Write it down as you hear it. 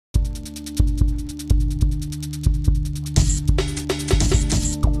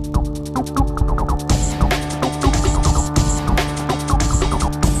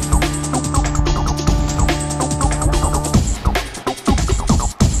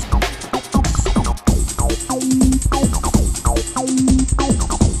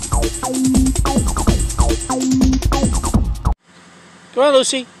Come on,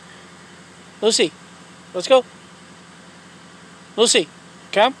 Lucy. Lucy, let's go. Lucy,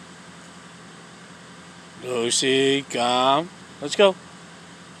 come. Lucy, come. Let's go.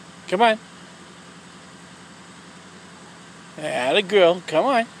 Come on. Atta girl, come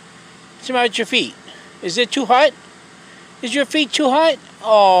on. What's the matter with your feet? Is it too hot? Is your feet too hot?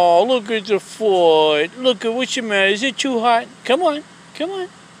 Oh, look at the foot. Look at what's the matter. Is it too hot? Come on. Come on.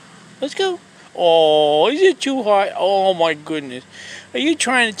 Let's go. Oh, is it too hot? Oh, my goodness. Are you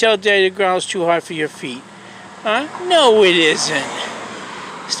trying to tell Daddy the ground's too hot for your feet? Huh? No, it isn't.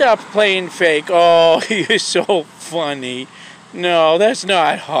 Stop playing fake. Oh, you're so funny. No, that's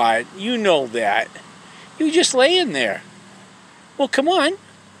not hot. You know that. You're just laying there. Well, come on.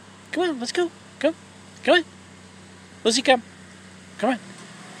 Come on, let's go. Come. Come on. Lucy, come. Come on.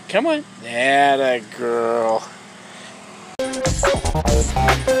 Come on. Atta girl.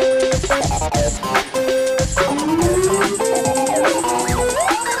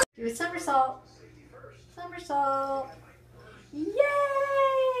 Do a somersault. Somersault. Yay!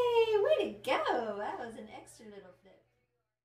 Way to go. That was an extra little